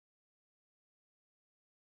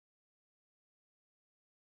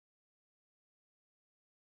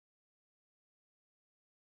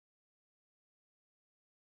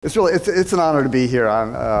It's an honor to be here.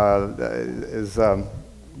 As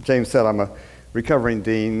James said, I'm a recovering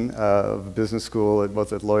dean of business school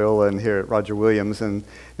both at Loyola and here at Roger Williams, and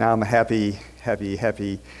now I'm a happy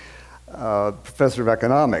professor of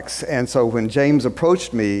economics. And so when James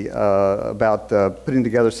approached me about putting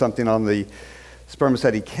together something on the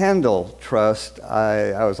Spermaceti Candle Trust,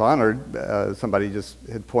 I was honored. Somebody just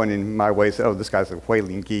had pointed my way, said, oh, this guy's a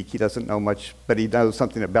whaling geek. He doesn't know much, but he knows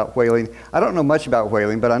something about whaling. I don't know much about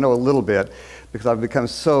whaling, but I know a little bit because I've become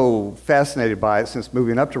so fascinated by it since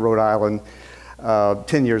moving up to Rhode Island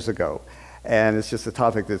 10 years ago. And it's just a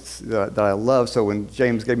topic that I love. So when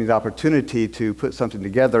James gave me the opportunity to put something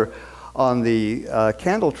together on the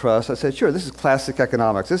Candle Trust, I said, sure, this is classic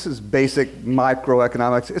economics. This is basic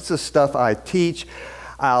microeconomics. It's the stuff I teach.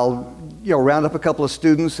 I'll round up a couple of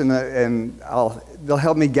students and they'll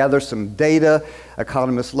help me gather some data.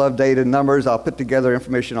 Economists love data, numbers. I'll put together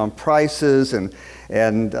information on prices and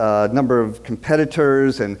number of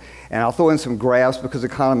competitors, and I'll throw in some graphs because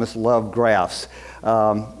economists love graphs.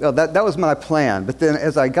 That was my plan. But then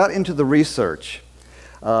as I got into the research,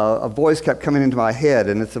 a voice kept coming into my head,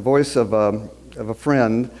 and it's the voice of a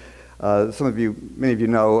friend. Many of you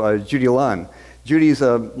know Judy Lunn. Judy's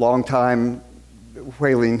a longtime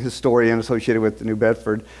whaling historian associated with the New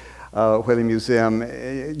Bedford Whaling Museum.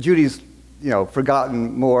 Judy's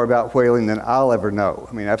forgotten more about whaling than I'll ever know.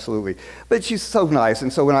 I mean, absolutely. But she's so nice,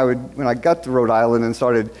 and so when I got to Rhode Island and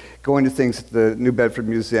started going to things at the New Bedford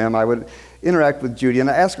Museum, I would interact with Judy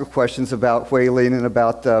and I ask her questions about whaling and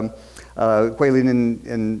about whaling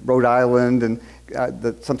in Rhode Island, and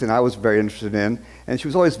that's something I was very interested in. And she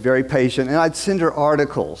was always very patient. And I'd send her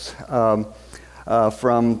articles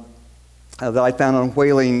that I found on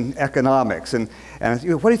whaling economics. And I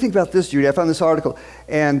said, what do you think about this, Judy? I found this article.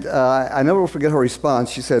 And I never will forget her response.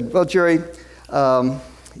 She said, well, Jerry,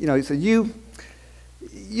 he said, you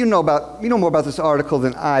know more about this article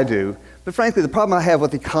than I do. But frankly, the problem I have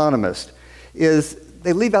with economists is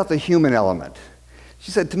they leave out the human element. She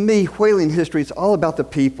said, to me, whaling history is all about the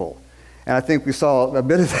people. And I think we saw a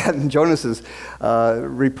bit of that in Jonas's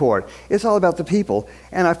report. It's all about the people.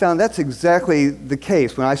 And I found that's exactly the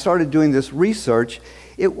case. When I started doing this research,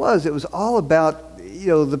 it was all about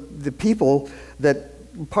the people that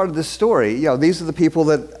were part of this story. These are the people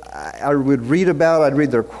that I would read about. I'd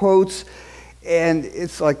read their quotes. And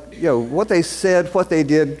it's like, what they said, what they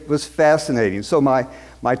did was fascinating. So my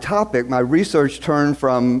research turned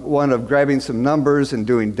from one of grabbing some numbers and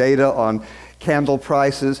doing data on candle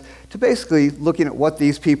prices to basically looking at what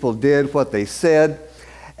these people did, what they said.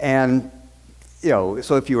 And, so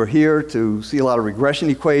if you were here to see a lot of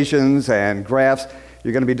regression equations and graphs,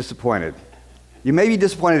 you're going to be disappointed. You may be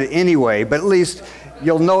disappointed anyway, but at least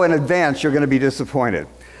you'll know in advance you're going to be disappointed.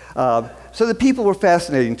 So the people were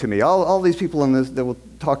fascinating to me, all these people in this that we'll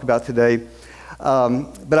talk about today. But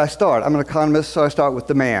I'm an economist, so I start with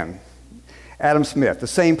the man, Adam Smith, the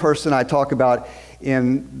same person I talk about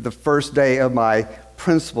in the first day of my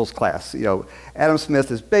principles class. Adam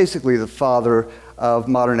Smith is basically the father of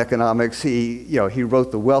modern economics. He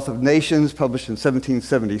wrote The Wealth of Nations, published in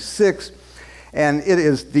 1776, and it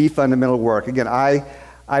is the fundamental work. Again, I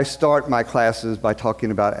start my classes by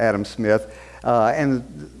talking about Adam Smith, and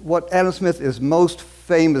what Adam Smith is most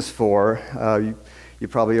famous for, you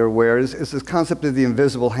probably are aware, is this concept of the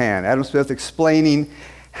invisible hand. Adam Smith explaining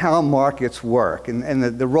how markets work and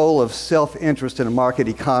the role of self-interest in a market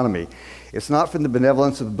economy. It's not from the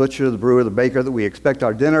benevolence of the butcher, the brewer, the baker that we expect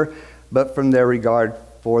our dinner, but from their regard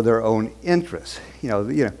for their own interests.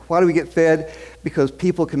 Why do we get fed? Because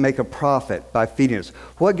people can make a profit by feeding us.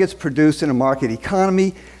 What gets produced in a market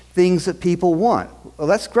economy? Things that people want. Well,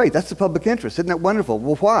 that's great. That's the public interest. Isn't that wonderful?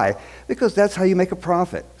 Well, why? Because that's how you make a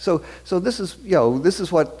profit. So this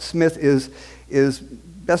is what Smith is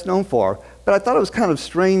best known for. But I thought it was kind of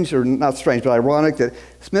strange, or not strange, but ironic that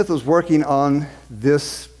Smith was working on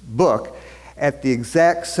this book at the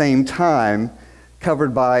exact same time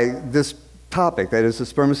covered by this topic, that is the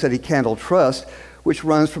Spermaceti Candle Trust, which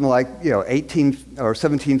runs from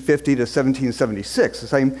 1750 to 1776, the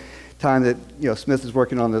same time that Smith is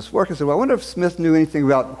working on this work. I said, well, I wonder if Smith knew anything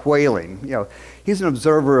about whaling. He's an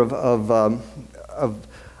observer of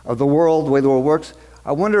the world, the way the world works.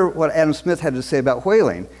 I wonder what Adam Smith had to say about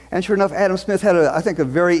whaling. And sure enough, Adam Smith had, I think, a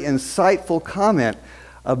very insightful comment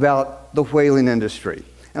about the whaling industry.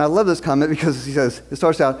 And I love this comment because he says, it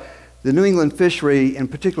starts out, the New England fishery in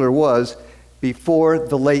particular was before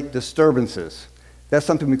the late disturbances. That's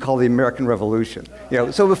something we call the American Revolution.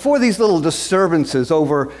 So before these little disturbances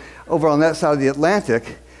over on that side of the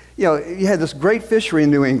Atlantic, you had this great fishery in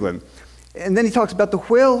New England. And then he talks about the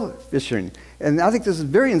whale fishing. And I think this is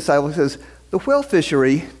very insightful. He says, the whale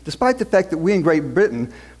fishery, despite the fact that we in Great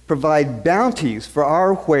Britain provide bounties for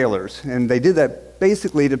our whalers, and they did that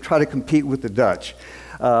basically to try to compete with the Dutch.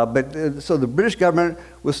 So the British government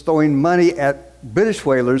was throwing money at British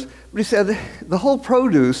whalers, but he said the whole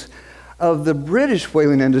produce of the British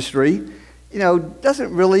whaling industry,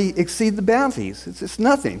 doesn't really exceed the bounties. It's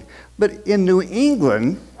nothing. But in New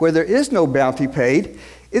England, where there is no bounty paid,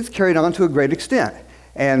 it's carried on to a great extent.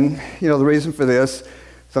 And, the reason for this,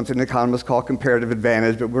 something economists call comparative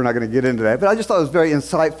advantage, but we're not going to get into that. But I just thought it was very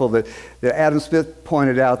insightful that Adam Smith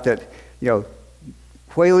pointed out that,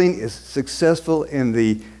 whaling is successful in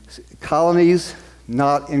the colonies,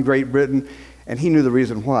 not in Great Britain, and he knew the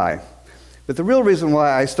reason why. But the real reason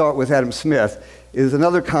why I start with Adam Smith is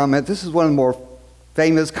another comment. This is one of the more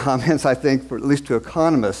famous comments, I think, for at least to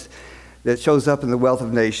economists, that shows up in The Wealth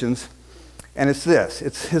of Nations. And it's this.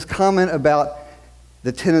 It's his comment about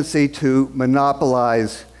the tendency to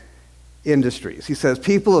monopolize industries. He says,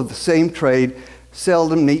 people of the same trade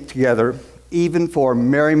seldom meet together, even for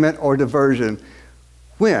merriment or diversion,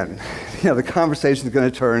 when the conversation is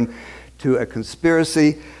going to turn to a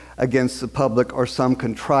conspiracy against the public or some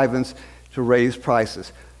contrivance to raise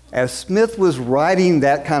prices. As Smith was writing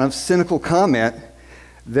that kind of cynical comment,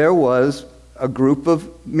 there was a group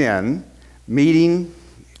of men meeting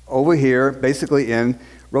over here, basically in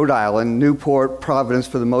Rhode Island, Newport, Providence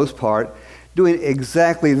for the most part, doing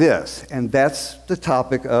exactly this. And that's the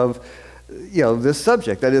topic of this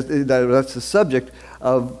subject. That's the subject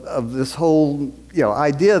of this whole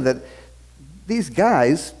idea that these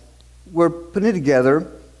guys were putting together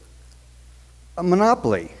a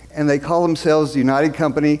monopoly. And they call themselves the United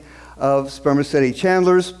Company of Spermaceti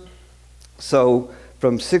Chandlers. So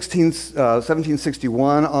from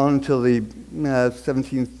 1761 on until the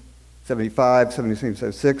 1775,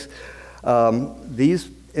 1776, these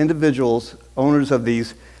individuals, owners of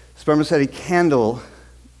these spermaceti candle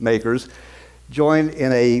makers, joined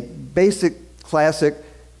in a basic classic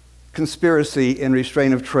conspiracy in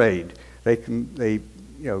restraint of trade. They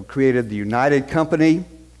created the United Company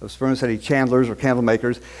of spermaceti chandlers or candle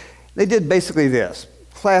makers. They did basically this,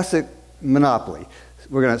 classic monopoly.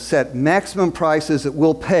 We're going to set maximum prices that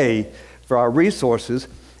we'll pay for our resources,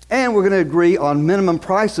 and we're going to agree on minimum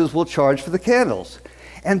prices we'll charge for the candles.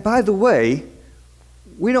 And by the way,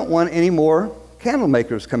 we don't want any more candle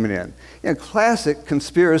makers coming in. Classic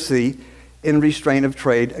conspiracy in restraint of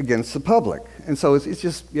trade against the public. And so it's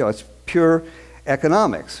just, it's pure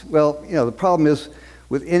economics. Well, the problem is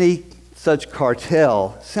with any such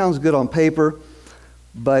cartel, sounds good on paper,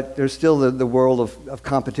 but there's still the world of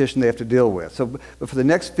competition they have to deal with. So but for the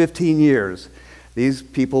next 15 years, these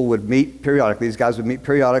people would meet periodically. These guys would meet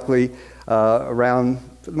periodically around,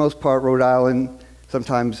 for the most part, Rhode Island,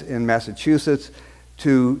 sometimes in Massachusetts,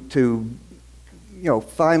 to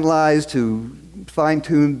finalize, to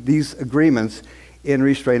fine-tune these agreements in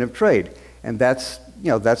restraint of trade. And that's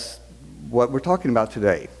what we're talking about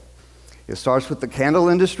today. It starts with the candle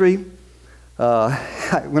industry.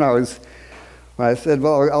 When I said,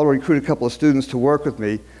 well, I'll recruit a couple of students to work with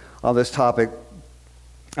me on this topic,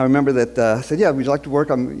 I remember that I said, yeah, would you like to work?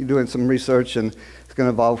 I'm doing some research and it's going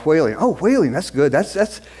to involve whaling. Oh, whaling, that's good.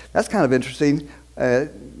 That's kind of interesting.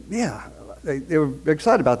 Yeah, they were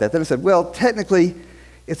excited about that. Then I said, well, technically,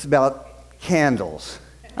 it's about candles.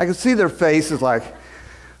 I could see their faces like,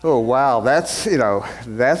 oh, wow, that's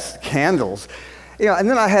candles. And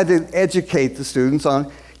then I had to educate the students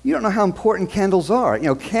on, you don't know how important candles are.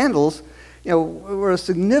 Candles, were a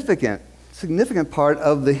significant part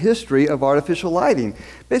of the history of artificial lighting.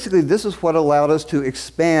 Basically, this is what allowed us to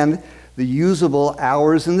expand the usable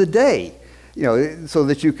hours in the day, so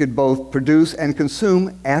that you could both produce and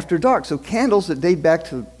consume after dark. So candles that date back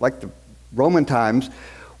to like the Roman times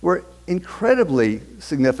were incredibly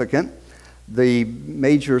significant. The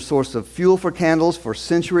major source of fuel for candles for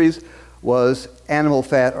centuries was animal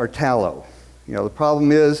fat or tallow. The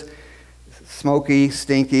problem is smoky,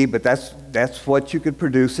 stinky, but that's what you could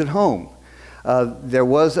produce at home. There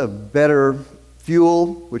was a better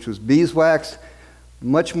fuel, which was beeswax,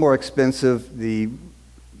 much more expensive. The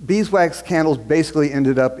beeswax candles basically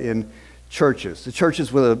ended up in churches. The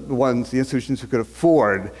churches were the institutions who could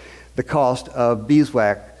afford the cost of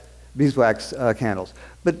beeswax candles.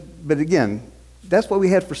 But again, that's what we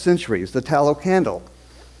had for centuries, the tallow candle.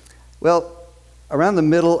 Well, around the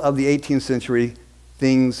middle of the 18th century,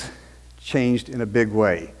 things changed in a big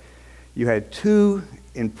way. You had two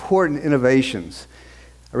important innovations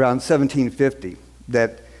around 1750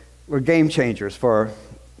 that were game changers for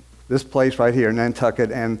this place right here,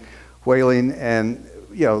 Nantucket, and whaling. And,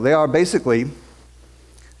 they are basically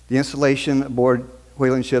the installation aboard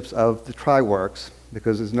whaling ships of the try works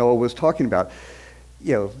because as Noah was talking about,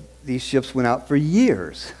 these ships went out for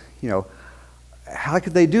years. How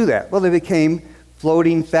could they do that? Well, they became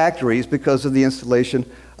floating factories because of the installation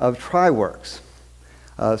of try-works.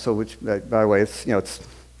 Which, by the way, it's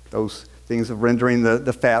those things of rendering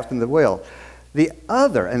the fat from the whale. The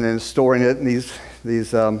other, and then storing it in these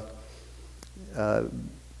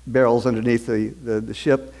barrels underneath the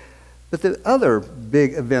ship. But the other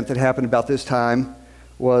big event that happened about this time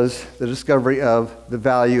was the discovery of the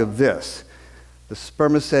value of this, the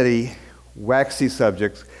spermaceti waxy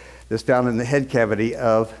subjects that's found in the head cavity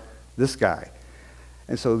of this guy.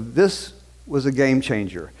 And so this was a game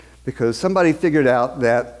changer, because somebody figured out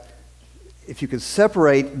that if you could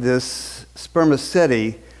separate this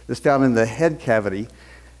spermaceti that's found in the head cavity,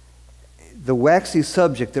 the waxy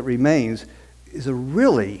subject that remains is a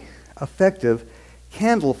really effective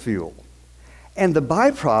candle fuel. And the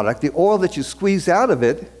byproduct, the oil that you squeeze out of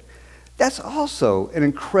it, that's also an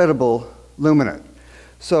incredible luminant.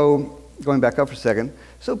 So, going back up for a second,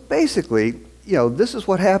 so basically, this is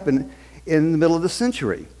what happened in the middle of the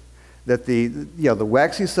century, that the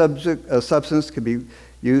waxy substance can be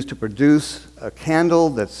used to produce a candle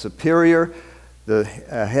that's superior. The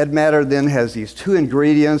head matter then has these two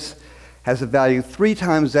ingredients, has a value 3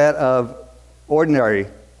 times that of ordinary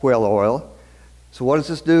whale oil. So what does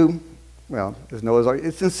this do? Well, as Noah's argued,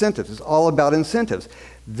 it's incentives. It's all about incentives.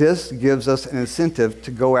 This gives us an incentive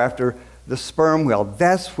to go after the sperm whale.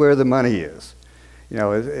 That's where the money is.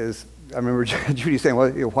 As I remember Judy saying,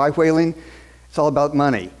 well, why whaling? It's all about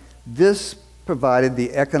money. This provided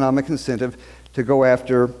the economic incentive to go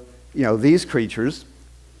after, these creatures.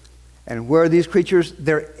 And where are these creatures?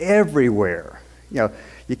 They're everywhere. You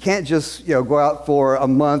can't just, go out for a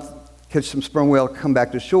month, catch some sperm whale, come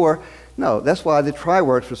back to shore. No, that's why the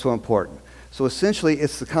try-works were so important. So essentially,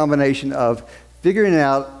 it's the combination of figuring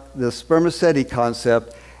out the spermaceti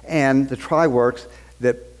concept and the try-works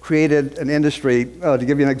that created an industry. To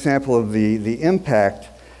give you an example of the impact,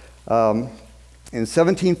 in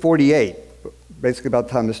 1748, basically about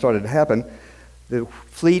the time this started to happen, the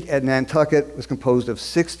fleet at Nantucket was composed of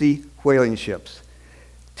 60 whaling ships.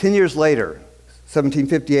 10 years later,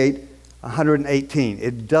 1758, 118.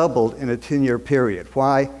 It doubled in a 10-year period.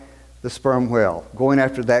 Why? The sperm whale, going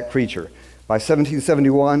after that creature. By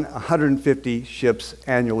 1771, 150 ships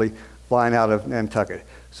annually flying out of Nantucket.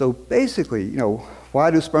 So basically,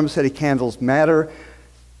 why do spermaceti candles matter?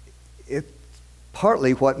 It's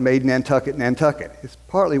partly what made Nantucket Nantucket. It's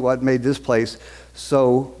partly what made this place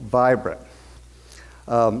so vibrant.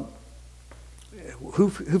 Who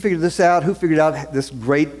figured this out? Who figured out this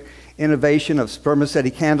great innovation of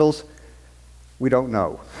spermaceti candles? We don't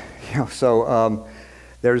know.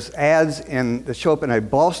 There's ads that show up in a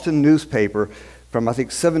Boston newspaper from, I think,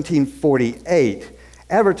 1748,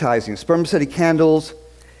 advertising spermaceti candles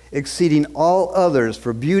exceeding all others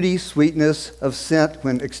for beauty, sweetness of scent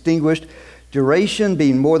when extinguished, duration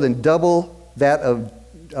being more than double that of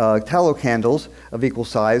tallow candles of equal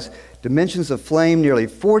size, dimensions of flame nearly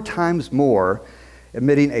 4 times more,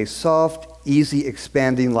 emitting a soft, easy,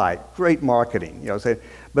 expanding light. Great marketing,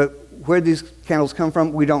 But where these candles come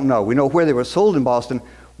from, we don't know. We know where they were sold in Boston.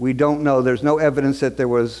 We don't know. There's no evidence that there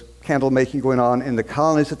was candle making going on in the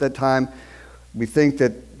colonies at that time. We think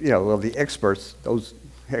that, the experts, those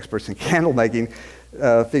experts in candle making,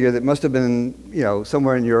 figure that it must have been,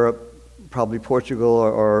 somewhere in Europe, probably Portugal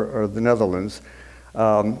or the Netherlands.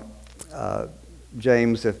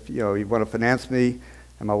 James, if you want to finance me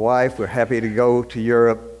and my wife, we're happy to go to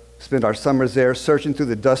Europe, spend our summers there, searching through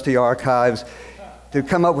the dusty archives to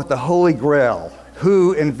come up with the Holy Grail.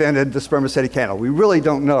 Who invented the spermaceti candle? We really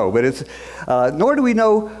don't know, but it's nor do we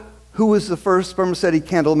know who was the first spermaceti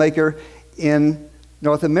candle maker in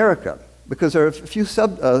North America, because there are a few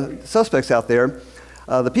suspects out there.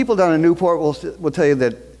 The people down in Newport will tell you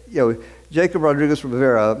that Jacob Rodriguez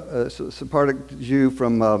Rivera, a Sephardic Jew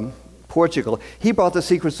from Portugal, he brought the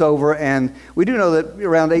secrets over, and we do know that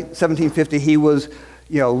around 1750 he was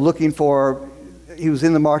looking for, he was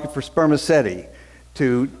in the market for spermaceti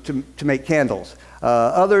to make candles.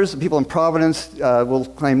 Others, people in Providence, will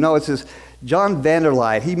claim, no, it's this John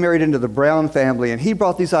Vanderleid. He married into the Brown family, and he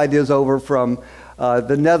brought these ideas over from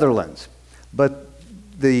the Netherlands. But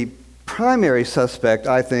the primary suspect,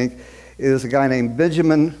 I think, is a guy named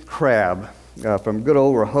Benjamin Crabb from good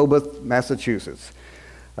old Rehoboth, Massachusetts,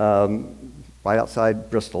 right outside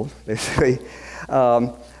Bristol, basically.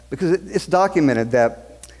 Because it's documented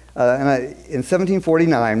that in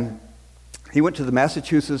 1749, he went to the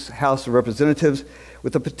Massachusetts House of Representatives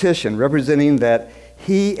with a petition representing that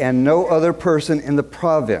he and no other person in the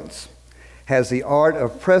province has the art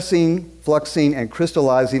of pressing, fluxing, and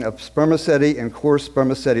crystallizing of spermaceti and coarse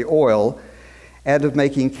spermaceti oil, and of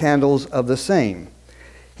making candles of the same.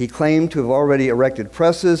 He claimed to have already erected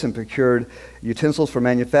presses and procured utensils for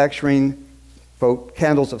manufacturing, quote,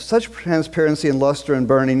 candles of such transparency and luster and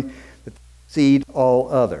burning that exceed all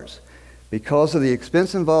others. Because of the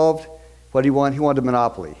expense involved, what he wanted? He wanted a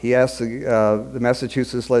monopoly. He asked the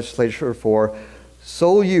Massachusetts legislature for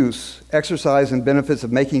sole use, exercise, and benefits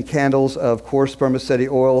of making candles of coarse spermaceti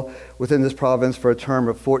oil within this province for a term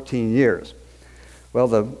of 14 years. Well,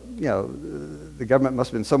 the government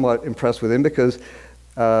must have been somewhat impressed with him, because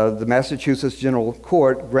the Massachusetts General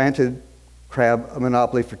Court granted Crabbe a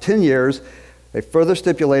monopoly for 10 years. They further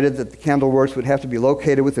stipulated that the candle works would have to be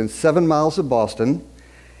located within 7 miles of Boston,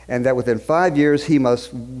 and that within 5 years he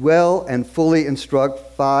must well and fully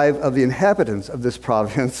instruct 5 of the inhabitants of this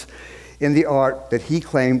province in the art that he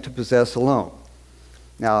claimed to possess alone.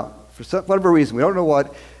 Now, for whatever reason, we don't know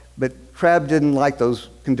what, but Crabbe didn't like those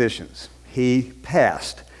conditions. He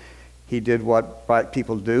passed. He did what bright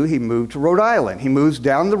people do. He moved to Rhode Island. He moves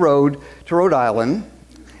down the road to Rhode Island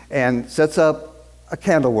and sets up a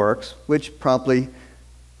candle works, which promptly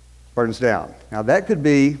burns down. Now, that could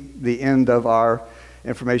be the end of our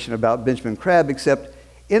information about Benjamin Crabbe, except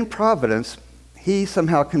in Providence, he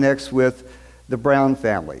somehow connects with the Brown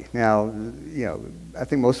family. Now, I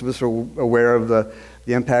think most of us are aware of the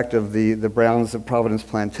impact of the Browns of Providence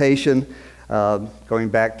Plantation, going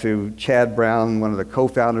back to Chad Brown, one of the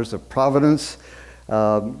co-founders of Providence.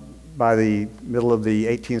 By the middle of the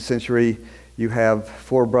 18th century, you have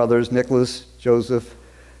 4 brothers, Nicholas, Joseph,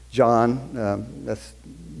 John, that's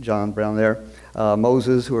John Brown there,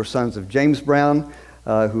 Moses, who are sons of James Brown,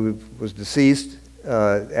 who was deceased.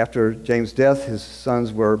 After James' death, his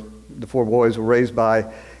sons the 4 boys were raised by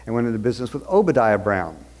and went into business with Obadiah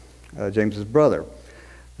Brown, James's brother.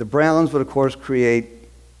 The Browns would, of course, create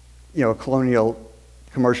a colonial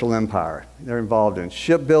commercial empire. They're involved in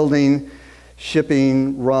shipbuilding,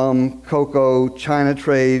 shipping, rum, cocoa, China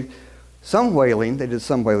trade, some whaling. They did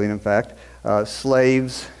some whaling, in fact.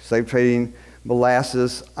 Slave trading,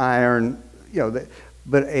 molasses, iron,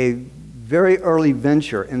 but a very early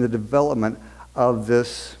venture in the development of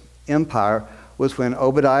this empire was when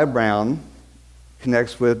Obadiah Brown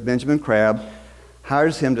connects with Benjamin Crabbe,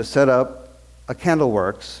 hires him to set up a candle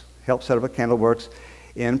works, help set up a candle works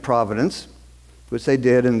in Providence, which they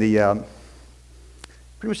did in the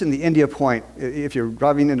pretty much in the India Point. If you're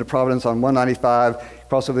driving into Providence on 195,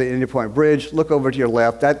 cross over the India Point Bridge, look over to your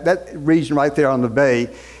left. That region right there on the bay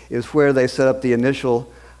is where they set up the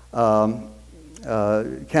initial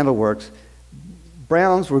candle works.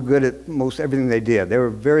 Browns were good at most everything they did. They were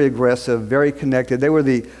very aggressive, very connected. They were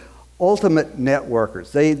the ultimate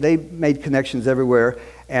networkers. They made connections everywhere.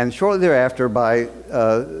 And shortly thereafter, by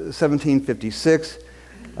 1756,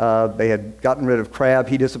 they had gotten rid of Crabbe.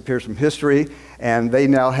 He disappears from history. And they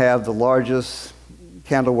now have the largest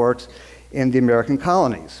candle works in the American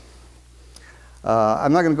colonies.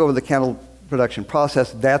 I'm not going to go over the candle production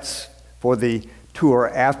process. That's for the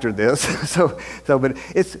tour after this. But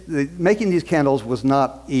making these candles was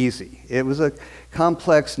not easy. It was a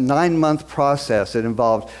complex 9-month process. It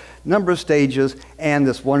involved a number of stages and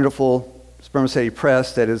this wonderful spermaceti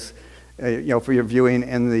press that is, for your viewing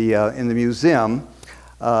in the museum.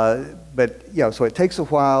 So it takes a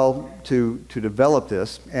while to develop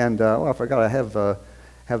this. And I forgot I have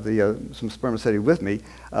some spermaceti with me.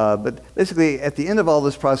 But basically, at the end of all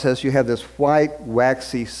this process, you have this white,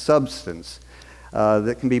 waxy substance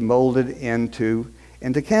that can be molded into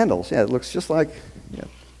candles. Yeah, it looks just like,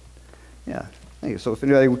 yeah. Thank you. So if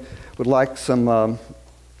anybody would like some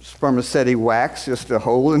spermaceti wax, just to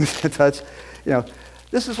hold and to touch,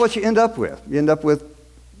 this is what you end up with. You end up with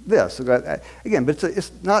this again, but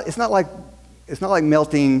it's not like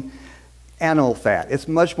melting animal fat. It's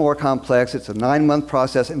much more complex. It's a 9-month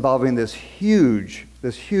process involving this huge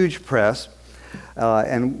press,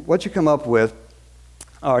 and what you come up with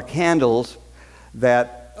are candles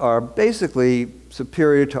that are basically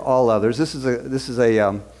superior to all others. This is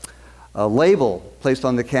a label placed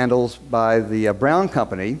on the candles by the Brown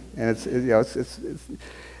Company, and it's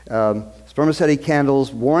spermaceti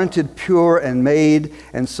candles, warranted pure and made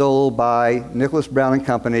and sold by Nicholas Brown and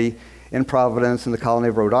Company in Providence in the colony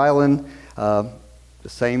of Rhode Island. The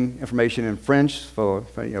same information in French for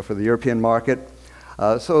the European market.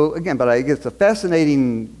 So again, but it's a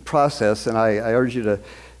fascinating process, and I urge you to,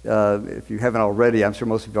 if you haven't already, I'm sure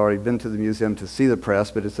most of you have already been to the museum to see the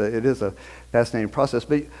press, but it is a fascinating process.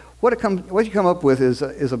 But what you come up with is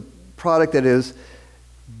a product that is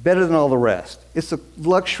better than all the rest. It's a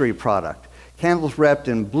luxury product. Candles wrapped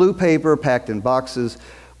in blue paper, packed in boxes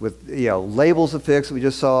with labels affixed, we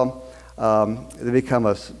just saw. They become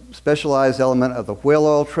a specialized element of the whale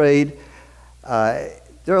oil trade. They're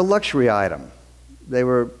a luxury item. They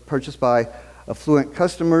were purchased by affluent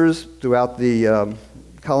customers throughout the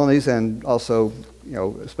colonies and also,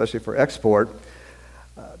 especially for export.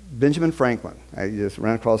 Benjamin Franklin, I just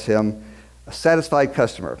ran across him, a satisfied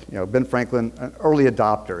customer. Ben Franklin, an early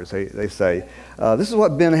adopter, as they say. This is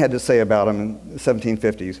what Ben had to say about him in the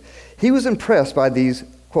 1750s. He was impressed by these,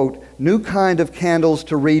 quote, new kind of candles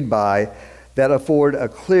to read by that afford a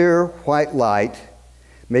clear white light,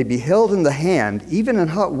 may be held in the hand even in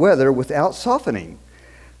hot weather without softening,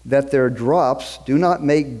 that their drops do not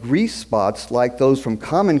make grease spots like those from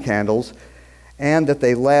common candles, and that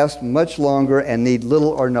they last much longer and need little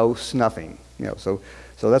or no snuffing. So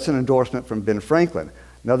that's an endorsement from Ben Franklin.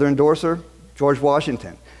 Another endorser, George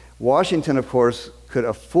Washington. Washington, of course, could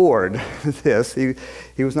afford this.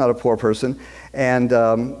 He was not a poor person. And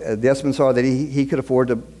the estimates are that he could afford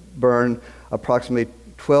to burn approximately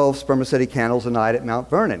 12 spermaceti candles a night at Mount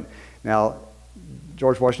Vernon. Now,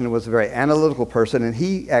 George Washington was a very analytical person, and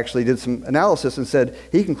he actually did some analysis and said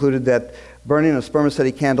he concluded that burning a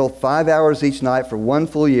spermaceti candle 5 hours each night for 1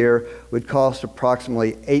 full year would cost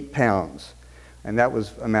approximately 8 pounds. And that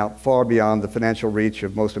was amount far beyond the financial reach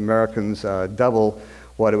of most Americans, double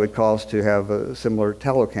what it would cost to have similar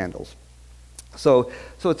tallow candles. So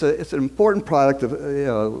it's an important product,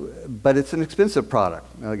 but it's an expensive product.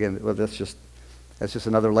 Now again, well, that's just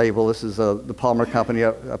another label. This is the Palmer Company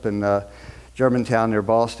up in Germantown near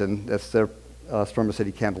Boston. That's their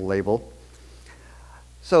spermaceti candle label.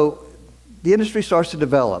 So the industry starts to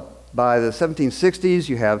develop. By the 1760s,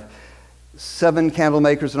 you have 7 candle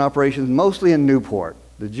makers in operation, mostly in Newport.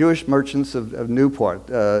 The Jewish merchants of Newport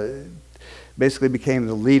basically became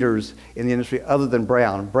the leaders in the industry other than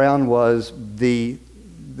Brown. Brown was the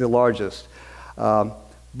largest.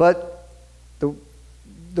 But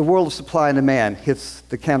the world of supply and demand hits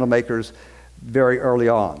the candle makers very early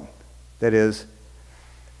on. That is,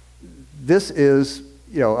 this is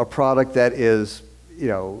a product that is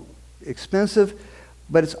expensive,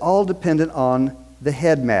 but it's all dependent on the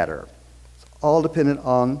head matter. It's all dependent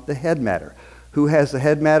on the head matter. Who has the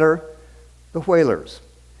head matter? The whalers.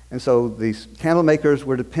 And so these candle makers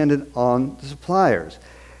were dependent on the suppliers.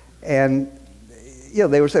 And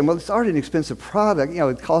they were saying, well, it's already an expensive product.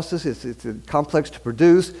 It costs us, it's complex to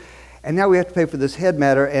produce, and now we have to pay for this head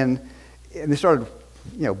matter. And they started,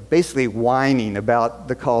 basically whining about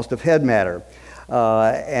the cost of head matter.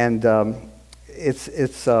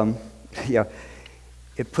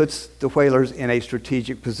 It puts the whalers in a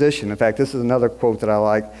strategic position. In fact, this is another quote that I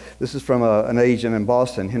like. This is from an agent in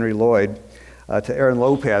Boston, Henry Lloyd, to Aaron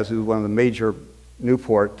Lopez, who's one of the major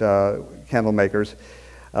Newport candle makers.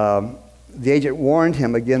 The agent warned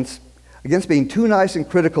him against being too nice and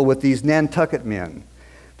critical with these Nantucket men,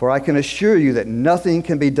 for I can assure you that nothing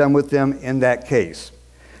can be done with them in that case.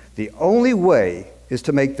 The only way is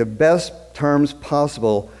to make the best terms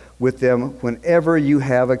possible with them whenever you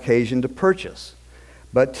have occasion to purchase.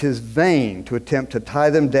 But 'tis vain to attempt to tie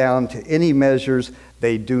them down to any measures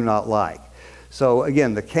they do not like. So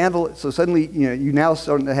again, so suddenly, you now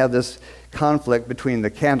starting to have this conflict between the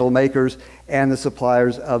candle makers and the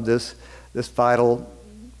suppliers of this vital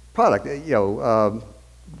product.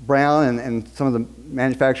 Brown and some of the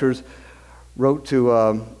manufacturers wrote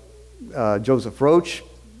to Joseph Roach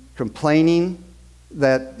complaining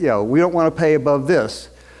that, we don't want to pay above this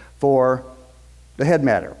for the head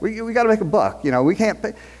matter. We got to make a buck. We can't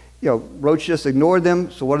pay. Roach just ignored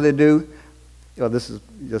them. So what do? This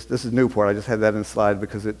is Newport. I just had that in the slide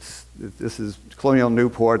because this is colonial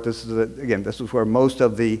Newport. This is where most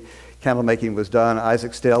of the candle making was done.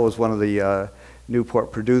 Isaac Stell was one of the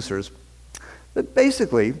Newport producers. But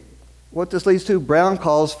basically, what this leads to, Brown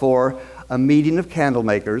calls for a meeting of candle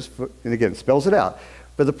makers, and again, spells it out,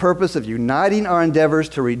 for the purpose of uniting our endeavors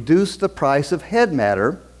to reduce the price of head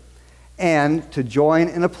matter and to join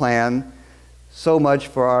in a plan, so much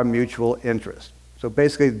for our mutual interest. So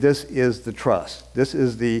basically, this is the trust. This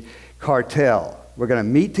is the cartel. We're going to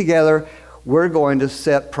meet together. We're going to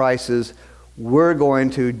set prices. We're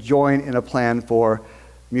going to join in a plan for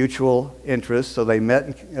mutual interest. So they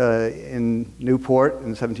met in Newport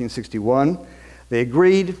in 1761. They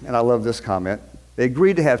agreed, and I love this comment, they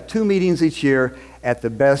agreed to have 2 meetings each year at the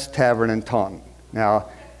best tavern in Taunton. Now,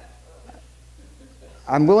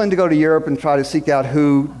 I'm willing to go to Europe and try to seek out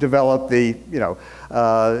who developed the,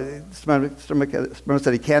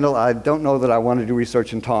 spermaceti candle. I don't know that I want to do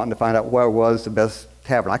research in Taunton to find out where was the best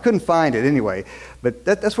tavern. I couldn't find it anyway, but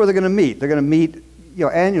that's where they're going to meet. They're going to meet,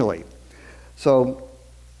 annually. So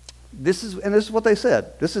this is what they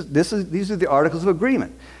said. These are the Articles of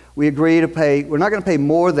Agreement. We agree to pay, we're not going to pay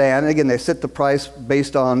more than, again, they set the price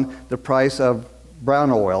based on the price of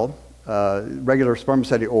brown oil, regular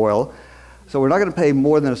spermaceti oil. So we're not going to pay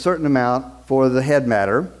more than a certain amount for the head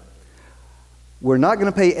matter. We're not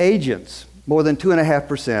going to pay agents more than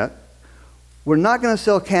 2.5%. We're not going to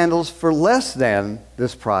sell candles for less than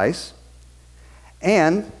this price.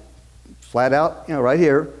 And flat out, right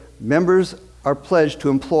here, members are pledged to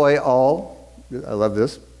employ all, I love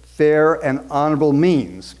this, fair and honorable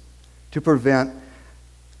means to prevent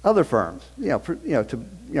other firms,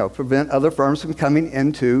 prevent other firms from coming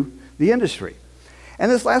into the industry.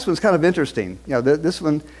 And this last one's kind of interesting. This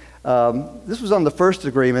one, this was on the first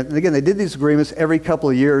agreement, and again, they did these agreements every couple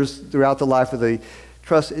of years throughout the life of the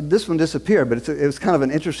trust. This one disappeared, but it was kind of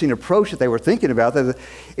an interesting approach that they were thinking about. That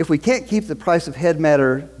if we can't keep the price of head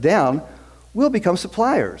matter down, we'll become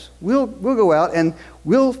suppliers. We'll go out and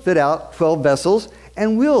we'll fit out 12 vessels,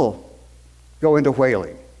 and we'll go into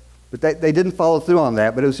whaling. But they didn't follow through on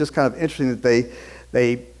that, but it was just kind of interesting that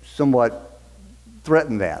they somewhat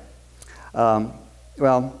threatened that.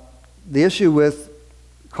 Well, the issue with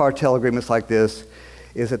cartel agreements like this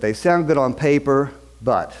is that they sound good on paper,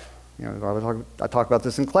 but, I talk about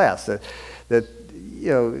this in class, that the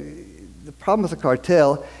problem with the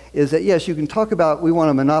cartel is that, yes, you can talk about we want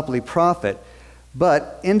a monopoly profit,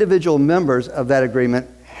 but individual members of that agreement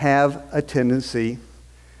have a tendency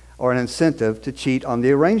or an incentive to cheat on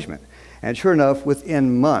the arrangement. And sure enough,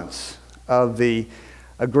 within months of the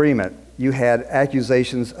agreement, you had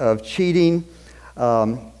accusations of cheating.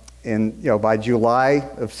 By July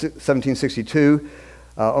of 1762,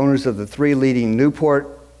 owners of the 3 leading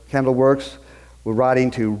Newport candle works were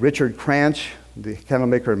writing to Richard Cranch, the candle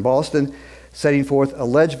maker in Boston, setting forth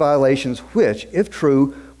alleged violations which, if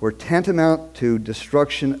true, were tantamount to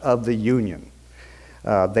destruction of the Union.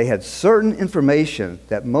 They had certain information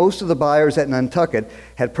that most of the buyers at Nantucket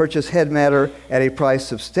had purchased head matter at a price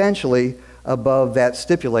substantially above that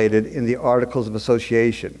stipulated in the Articles of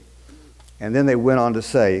Association. And then they went on to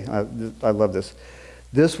say, I love this,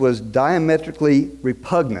 this was diametrically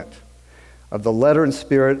repugnant of the letter and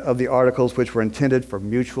spirit of the articles which were intended for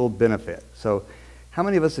mutual benefit. So how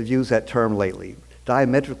many of us have used that term lately?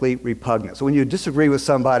 Diametrically repugnant. So when you disagree with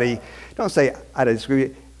somebody, don't say, I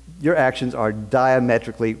disagree. Your actions are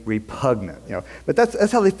diametrically repugnant. But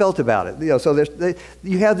that's how they felt about it. So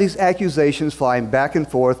you have these accusations flying back and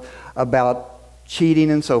forth about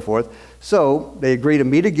cheating and so forth. So they agree to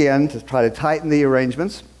meet again to try to tighten the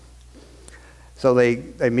arrangements. So they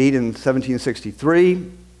meet in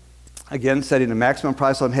 1763, again setting a maximum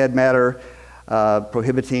price on head matter,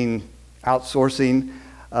 prohibiting outsourcing.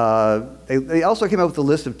 They also came up with a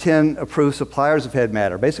list of 10 approved suppliers of head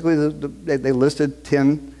matter. Basically, they listed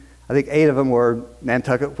 10. I think 8 of them were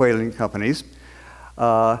Nantucket whaling companies.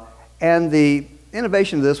 And the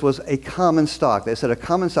innovation of this was a common stock. They said a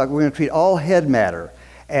common stock, we're going to treat all head matter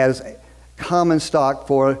as common stock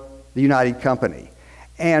for the United Company.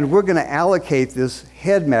 And we're going to allocate this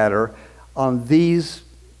head matter on these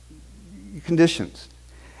conditions.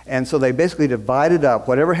 And so they basically divided up.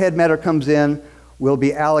 Whatever head matter comes in will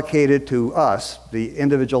be allocated to us, the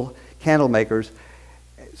individual candle makers.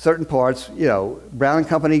 Certain parts, Brown &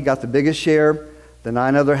 Company got the biggest share. The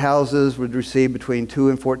 9 other houses would receive between 2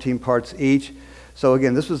 and 14 parts each. So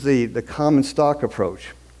again, this was the common stock approach.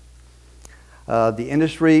 The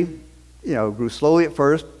industry, grew slowly at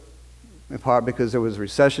first, in part because there was a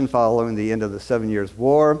recession following the end of the 7 Years'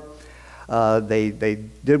 War. They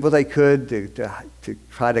did what they could to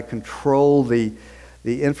try to control the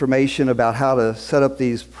information about how to set up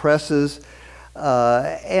these presses.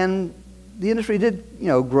 And the industry did,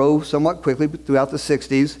 grow somewhat quickly throughout the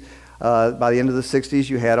 60s. By the end of the 60s,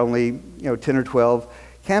 you had only, 10 or 12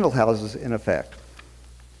 candle houses in effect.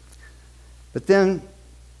 But then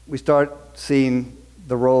we start seeing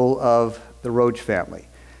the role of the Roach family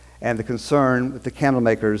and the concern with the candle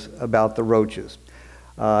makers about the roaches.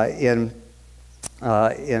 In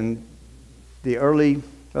the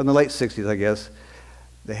late 60s, I guess,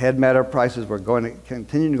 the head matter prices were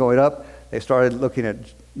continuing going up. They started looking at,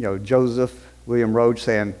 Joseph William Roach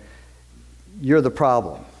saying, you're the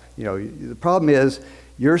problem. The problem is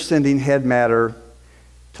you're sending head matter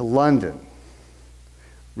to London,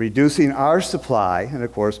 reducing our supply, and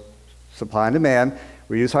of course, supply and demand,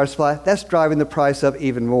 reduce our supply, that's driving the price up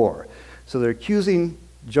even more. So they're accusing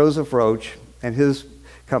Joseph Roach and his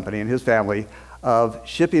company and his family of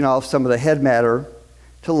shipping off some of the head matter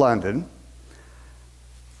to London.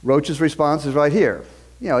 Roach's response is right here.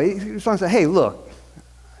 He responds, hey, look,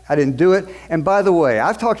 I didn't do it. And by the way,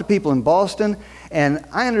 I've talked to people in Boston, and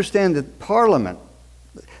I understand that Parliament,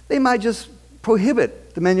 they might just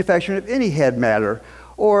prohibit the manufacturing of any head matter,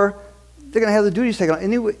 or they're going to have the duties taken on.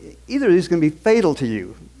 Anyway, either of these is going to be fatal to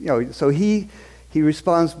you. So he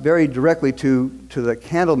responds very directly to the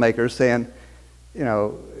candle makers, saying,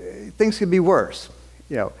 things could be worse.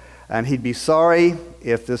 And he'd be sorry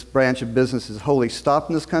if this branch of business is wholly stopped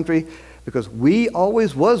in this country, because we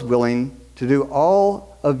always was willing to do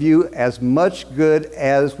all of you as much good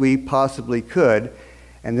as we possibly could.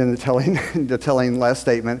 And then the telling last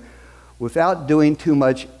statement, without doing too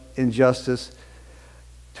much injustice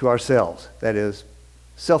to ourselves, that is,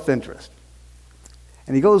 self-interest.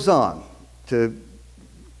 And he goes on to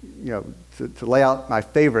lay out my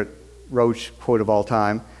favorite Roach quote of all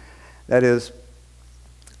time. That is,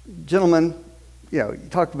 gentlemen, you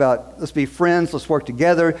talked about, let's be friends, let's work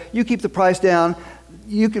together. You keep the price down.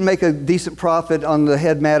 You can make a decent profit on the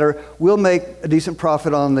head matter. We'll make a decent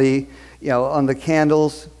profit on the, on the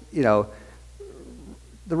candles. The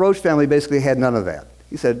Roach family basically had none of that.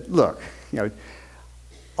 He said, look,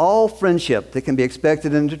 all friendship that can be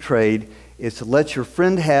expected into trade is to let your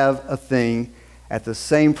friend have a thing at the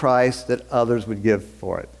same price that others would give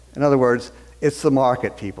for it. In other words, it's the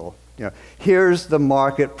market, people. Here's the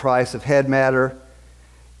market price of head matter.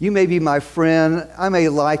 You may be my friend. I may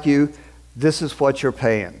like you. This is what you're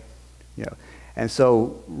paying. And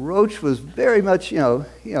so Roach was very much,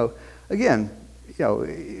 again,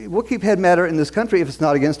 we'll keep head matter in this country if it's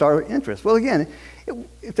not against our interests. Well, again,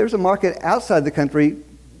 if there's a market outside the country,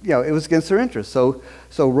 it was against their interests. So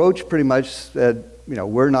Roach pretty much said,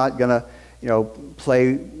 we're not going to,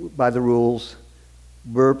 play by the rules.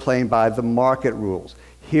 We're playing by the market rules.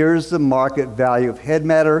 Here's the market value of head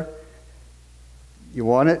matter. You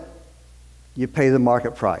want it? You pay the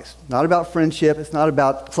market price. Not about friendship. It's not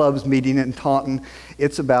about clubs meeting in Taunton.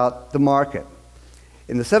 It's about the market.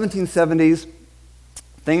 In the 1770s,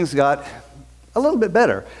 things got a little bit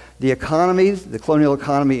better. The economy, the colonial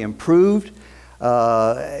economy improved.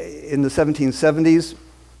 In the 1770s,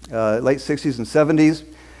 late 60s and 70s,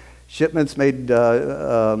 shipments made,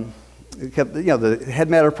 the head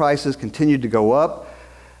matter prices continued to go up.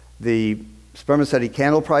 The spermaceti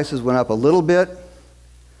candle prices went up a little bit,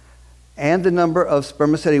 and the number of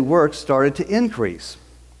spermaceti works started to increase.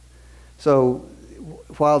 So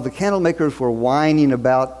while the candle makers were whining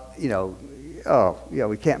about,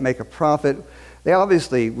 we can't make a profit, they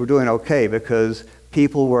obviously were doing okay because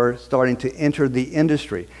people were starting to enter the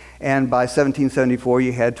industry. And by 1774,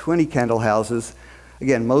 you had 20 candle houses,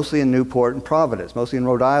 again, mostly in Newport and Providence, mostly in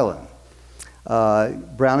Rhode Island.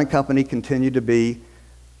 Brown & Company continued to be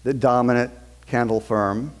the dominant candle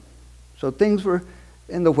firm. So things were,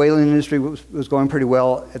 in the whaling industry was going pretty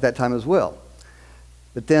well at that time as well.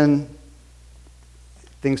 But then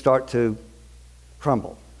things start to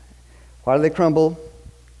crumble. Why do they crumble?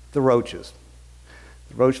 The Roaches.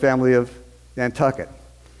 The Roach family of Nantucket.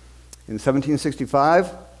 In 1765,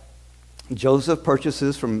 Joseph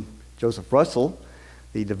purchases from Joseph Russell,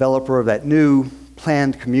 the developer of that new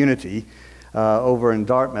planned community over in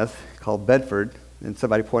Dartmouth called Bedford. And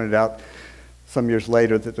somebody pointed out some years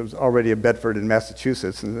later that there was already a Bedford in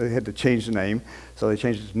Massachusetts, and they had to change the name, so they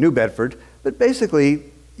changed it to New Bedford. But basically,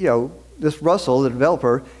 this Russell, the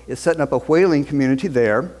developer, is setting up a whaling community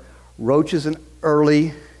there. Roach is an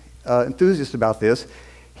early enthusiast about this.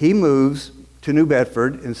 He moves to New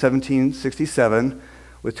Bedford in 1767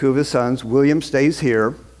 with two of his sons. William stays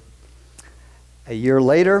here. A year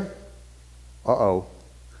later,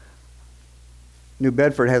 New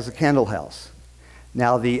Bedford has a candle house.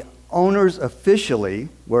 Now, the owners officially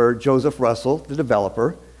were Joseph Russell, the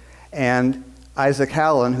developer, and Isaac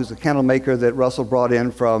Hallen, who's a candle maker that Russell brought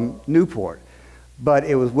in from Newport. But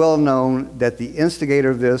it was well known that the instigator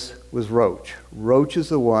of this was Roach. Roach is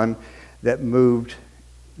the one that moved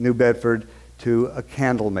New Bedford to a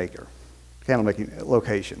candlemaking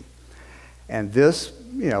location. And this,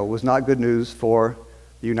 was not good news for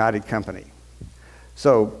the United Company.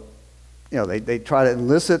 So, they try to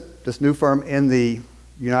enlist this new firm in the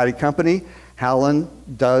United Company. Hallen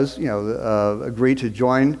does, agree to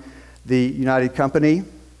join the United Company,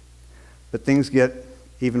 but things get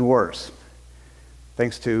even worse.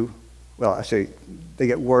 Thanks to, they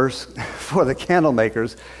get worse for the candle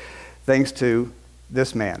makers, thanks to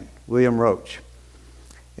this man, William Roach.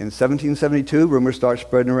 In 1772, rumors start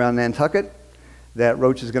spreading around Nantucket that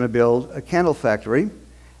Roach is going to build a candle factory,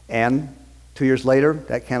 and 2 years later,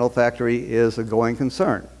 that candle factory is a going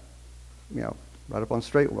concern, right up on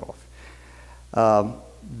Straight Wharf.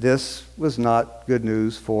 This was not good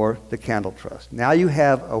news for the Candle Trust. Now you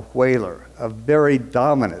have a whaler, a very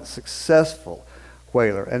dominant, successful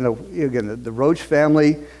whaler. And again, the Roach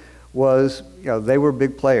family was, they were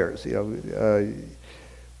big players.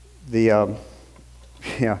 the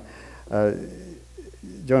yeah,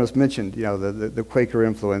 Jonas mentioned, the Quaker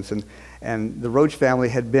influence, and the Roach family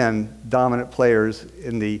had been dominant players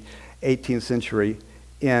in the 18th century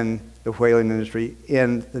in the whaling industry,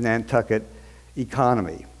 in the Nantucket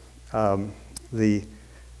economy. The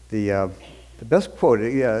best quote,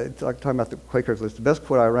 talking about the Quaker influence, the best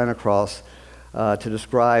quote I ran across to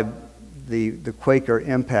describe the Quaker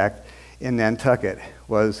impact in Nantucket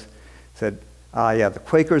said, the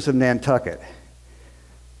Quakers of Nantucket,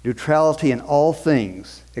 neutrality in all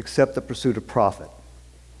things except the pursuit of profit.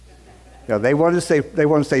 They wanted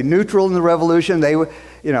to stay neutral in the Revolution. They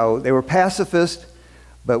were pacifist,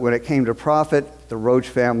 but when it came to profit, the Roach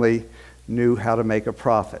family knew how to make a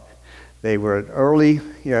profit. They were an early,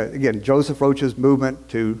 again, Joseph Roach's movement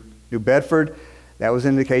to New Bedford. That was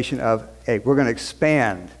an indication of, hey, we're going to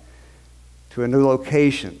expand to a new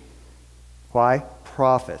location. Why?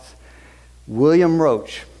 Profits. William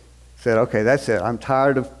Roach said, okay, that's it. I'm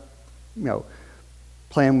tired of,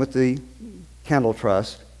 playing with the Candle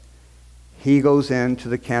Trust. He goes into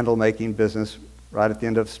the candle making business right at the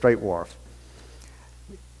end of Strait Wharf.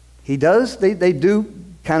 They do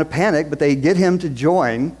kind of panic, but they get him to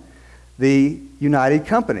join the United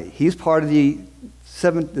Company. He's part of the,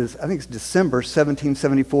 I think it's December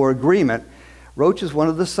 1774 agreement. Roach is one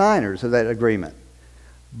of the signers of that agreement.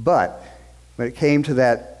 But when it came to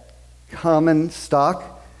that common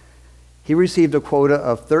stock, he received a quota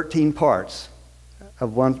of 13 parts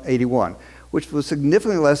of 181, which was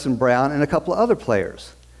significantly less than Brown and a couple of other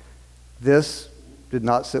players. This did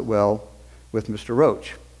not sit well with Mr.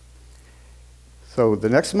 Roach. So the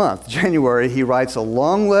next month, January, he writes a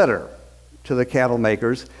long letter to the candle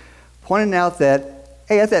makers, pointing out that,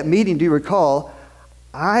 hey, at that meeting, do you recall,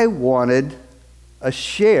 I wanted a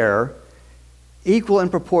share equal in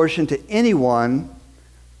proportion to anyone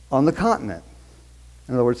on the continent.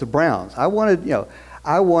 In other words, the Browns. I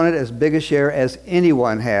wanted as big a share as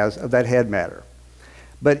anyone has of that head matter.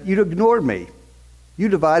 But you ignored me. You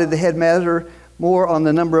divided the head matter more on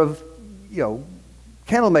the number of,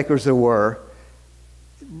 candle makers there were,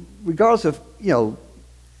 regardless of,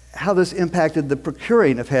 how this impacted the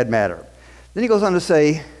procuring of head matter. Then he goes on to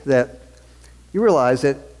say that you realize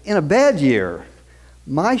that in a bad year,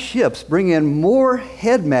 my ships bring in more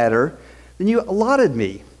head matter than you allotted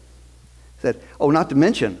me. Said, not to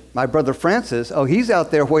mention my brother Francis, he's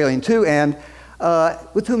out there whaling too, and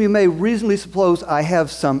with whom you may reasonably suppose I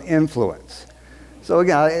have some influence. So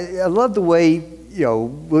again, I love the way,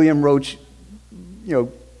 William Roach,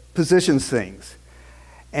 positions things.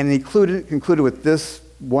 And he concluded with this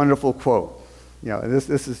wonderful quote.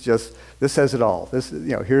 This says it all.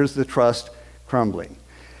 Here's the trust crumbling.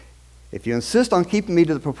 If you insist on keeping me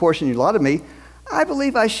to the proportion you allotted me, I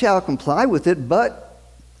believe I shall comply with it, but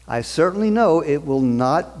I certainly know it will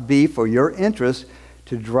not be for your interest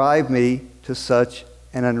to drive me to such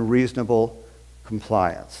an unreasonable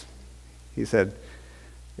compliance. He said,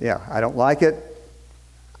 I don't like it.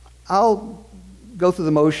 I'll go through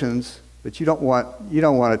the motions, but you don't want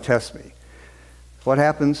to test me. What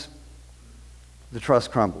happens? The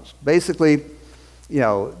trust crumbles. Basically,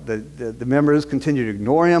 the members continue to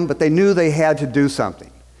ignore him, but they knew they had to do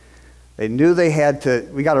something. They knew they had to.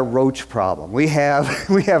 We got a Roach problem. We have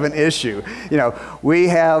an issue. We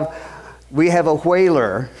have a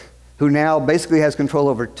whaler who now basically has control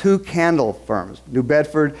over two candle firms, New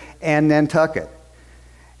Bedford and Nantucket.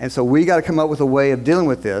 And so we got to come up with a way of dealing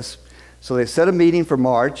with this. So they set a meeting for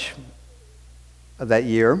March of that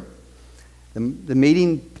year. The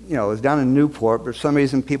meeting, was down in Newport, but for some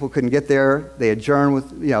reason people couldn't get there. They adjourned with,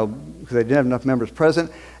 because they didn't have enough members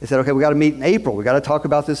present. They said, okay, we got to meet in April. We got to talk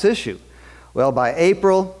about this issue. Well, by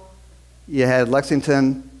April, you had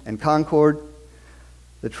Lexington and Concord.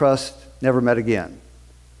 The trust never met again.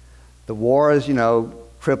 The war, as you know,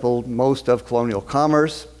 crippled most of colonial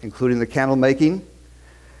commerce, including the candle making.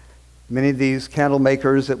 Many of these candle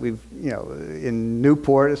makers that we've, in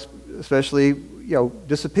Newport especially,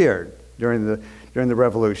 disappeared during the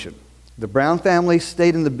Revolution. The Brown family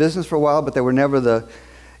stayed in the business for a while, but they were never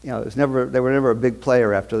they were never a big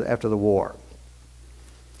player after the war.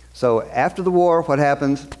 So after the war, what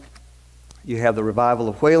happens? You have the revival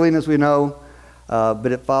of whaling, as we know,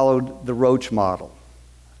 but it followed the Roach model.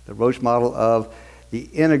 The Roach model of the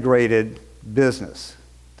integrated business.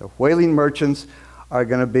 The whaling merchants are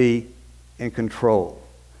going to be in control.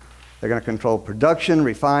 They're going to control production,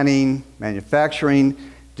 refining, manufacturing,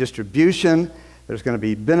 distribution. There's going to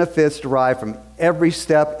be benefits derived from every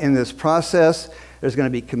step in this process. There's going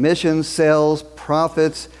to be commissions, sales,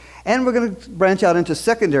 profits, and we're going to branch out into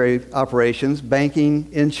secondary operations, banking,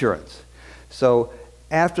 insurance. So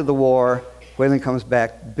after the war, Whaling comes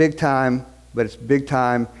back big time, but it's big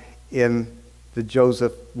time in the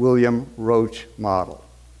Joseph William Roach model.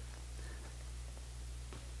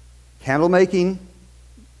 Candle making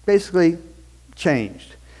basically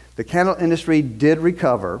changed. The candle industry did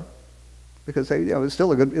recover because it was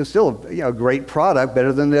still a great product,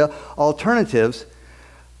 better than the alternatives,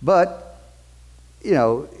 but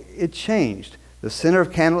it changed. The center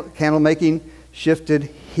of candle making shifted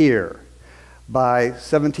here. By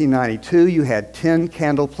 1792, you had 10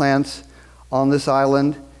 candle plants on this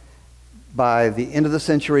island. By the end of the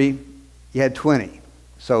century, you had 20.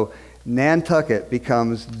 So Nantucket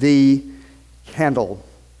becomes the candle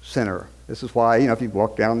center. This is why, if you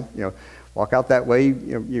walk out that way,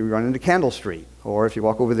 you run into Candle Street. Or if you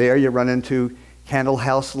walk over there, you run into Candle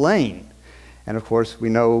House Lane. And of course, we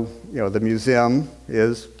know, the museum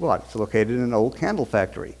is what? It's located in an old candle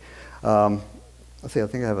factory. Let's see, I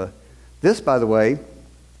think I have this, by the way,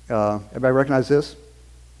 everybody recognize this?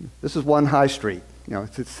 This is 1 High Street.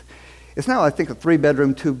 It's now, I think, a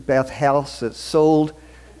 3-bedroom, 2-bath house that sold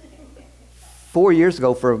 4 years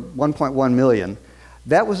ago for $1.1 million.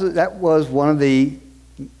 That was one of the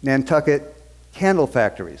Nantucket candle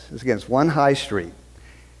factories. It's 1 High Street.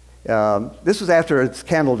 This was after its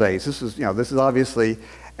candle days. This is obviously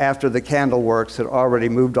after the candle works had already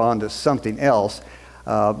moved on to something else.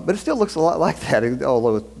 But it still looks a lot like that,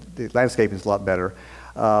 although the landscape is a lot better.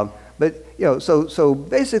 So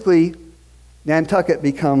basically, Nantucket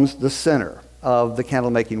becomes the center of the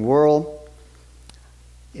candle making world.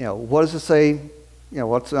 What does it say?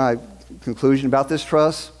 What's my conclusion about this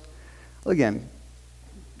trust? Well, again,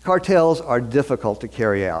 cartels are difficult to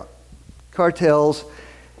carry out. Cartels,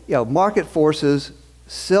 market forces,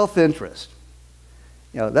 self-interest.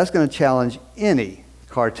 That's going to challenge any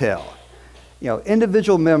cartel.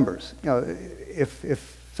 Individual members.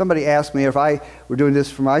 If somebody asked me if I were doing this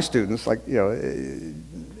for my students, like Jonah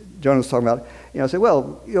was talking about, I say,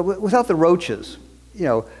 well, without the Roaches,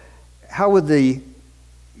 how would the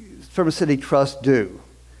Sperma City Trust do?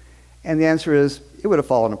 And the answer is, it would have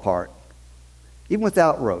fallen apart, even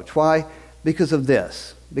without Roach. Why? Because of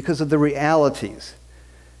this, because of the realities.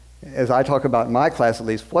 As I talk about in my class at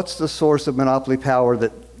least, what's the source of monopoly power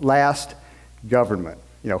that lasts? Government.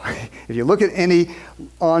 If you look at any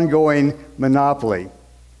ongoing monopoly,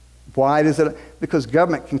 why does it? Because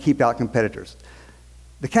government can keep out competitors.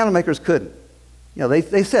 The candle makers couldn't.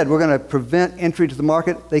 They said, we're going to prevent entry to the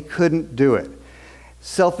market. They couldn't do it.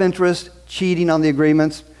 Self-interest, cheating on the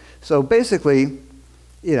agreements. So basically,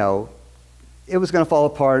 it was going to fall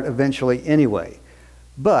apart eventually anyway.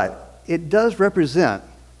 But it does represent,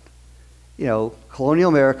 colonial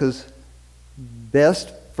America's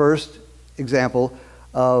best first example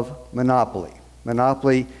of monopoly.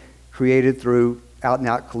 Monopoly created through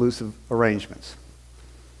out-and-out collusive arrangements.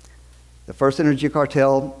 The first energy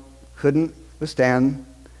cartel couldn't withstand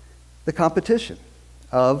the competition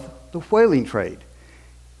of the whaling trade,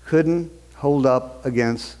 couldn't hold up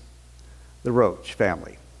against the Roach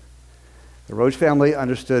family. The Roach family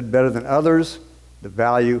understood better than others the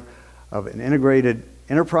value of an integrated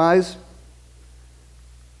enterprise.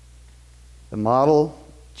 The model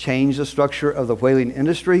changed the structure of the whaling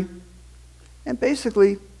industry, and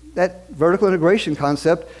basically that vertical integration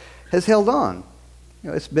concept has held on.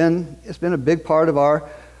 It's been a big part of our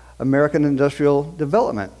American industrial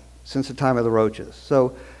development since the time of the Roaches.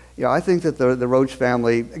 So, I think that the Roach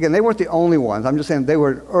family, again, they weren't the only ones. I'm just saying they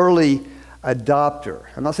were an early adopter.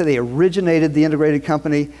 I'm not saying they originated the integrated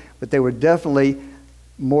company, but they were definitely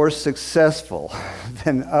more successful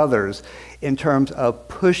than others in terms of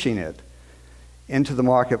pushing it into the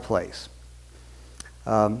marketplace.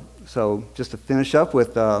 So just to finish up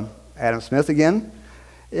with Adam Smith again,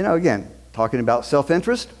 again, talking about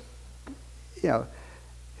self-interest,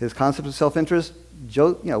 his concept of self-interest,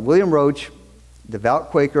 William Roach, devout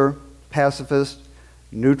Quaker, pacifist,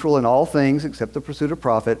 neutral in all things except the pursuit of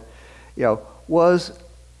profit, was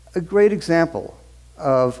a great example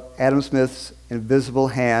of Adam Smith's invisible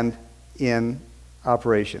hand in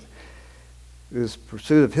operation. His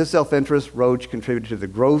pursuit of his self-interest, Roach contributed to the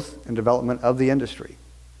growth and development of the industry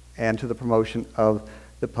and to the promotion of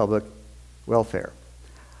the public welfare.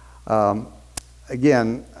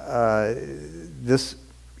 Again,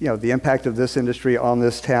 the impact of this industry on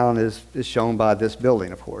this town is shown by this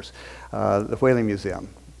building, of course, the Whaling Museum.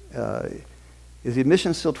 Is the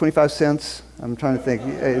admission still 25 cents? I'm trying to think.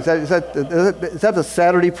 Is that the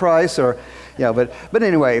Saturday price, or But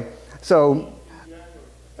anyway, so.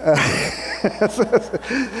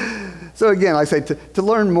 So again, I say to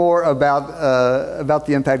learn more about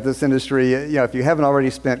the impact of this industry, if you haven't already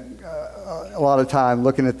spent a lot of time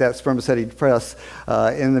looking at that spermaceti press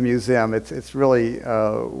in the museum. It's really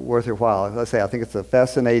worth your while. As I say, I think it's a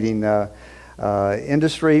fascinating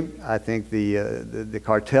industry. I think the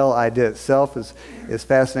cartel idea itself is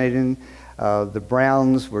fascinating. The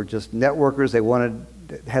Browns were just networkers. They wanted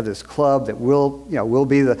to have this club that will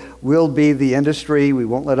be the industry. We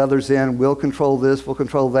won't let others in. We'll control this. We'll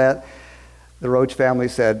control that. The Roach family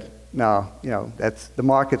said, no, that's the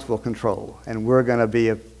markets will control, and we're going to be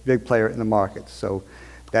a big player in the markets. So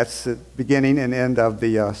that's the beginning and end of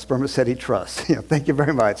the Spermaceti Trust. Thank you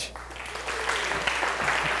very much.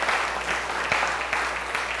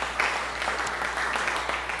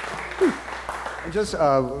 Just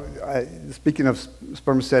speaking of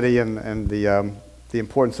spermaceti and the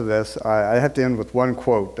importance of this, I have to end with one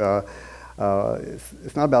quote.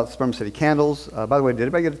 It's not about spermaceti candles. By the way, did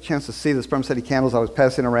anybody get a chance to see the spermaceti candles I was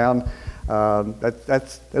passing around?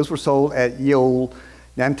 Those were sold at ye old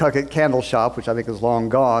Nantucket Candle Shop, which I think is long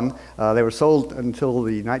gone. They were sold until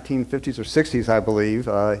the 1950s or 60s, I believe.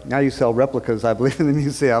 Now you sell replicas, I believe, in the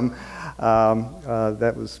museum. I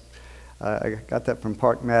got that from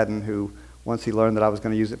Park Madden, who, once he learned that I was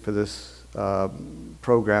going to use it for this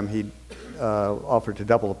program, he offered to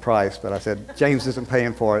double the price, but I said, James isn't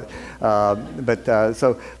paying for it. And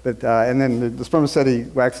then the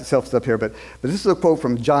spermaceti wax itself is up here, but this is a quote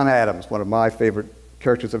from John Adams, one of my favorite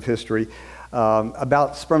characters of history,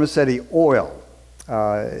 about spermaceti oil.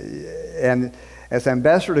 And as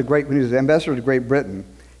ambassador to when he was ambassador to Great Britain,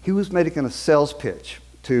 he was making a sales pitch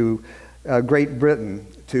to Great Britain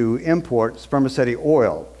to import spermaceti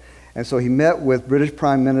oil. And so he met with British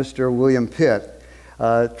Prime Minister William Pitt,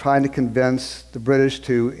 trying to convince the British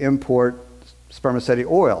to import spermaceti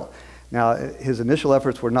oil. Now, his initial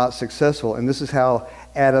efforts were not successful, and this is how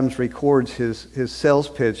Adams records his sales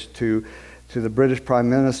pitch to the British Prime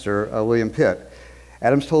Minister, William Pitt.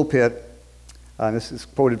 Adams told Pitt, and this is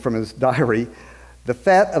quoted from his diary, "The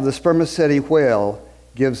fat of the spermaceti whale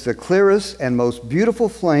gives the clearest and most beautiful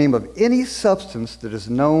flame of any substance that is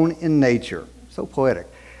known in nature." So poetic.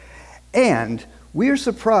 "And we are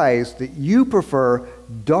surprised that you prefer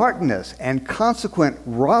darkness and consequent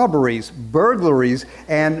robberies, burglaries,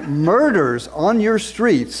 and murders on your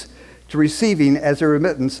streets to receiving as a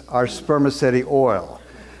remittance our spermaceti oil."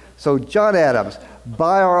 So John Adams,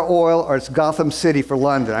 buy our oil or it's Gotham City for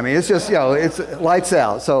London. I mean, it's just, it's lights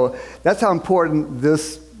out. So that's how important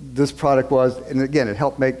this product was. And again, it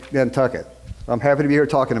helped make Nantucket. I'm happy to be here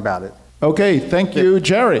talking about it. Okay, thank you,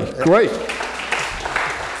 Jerry. Great.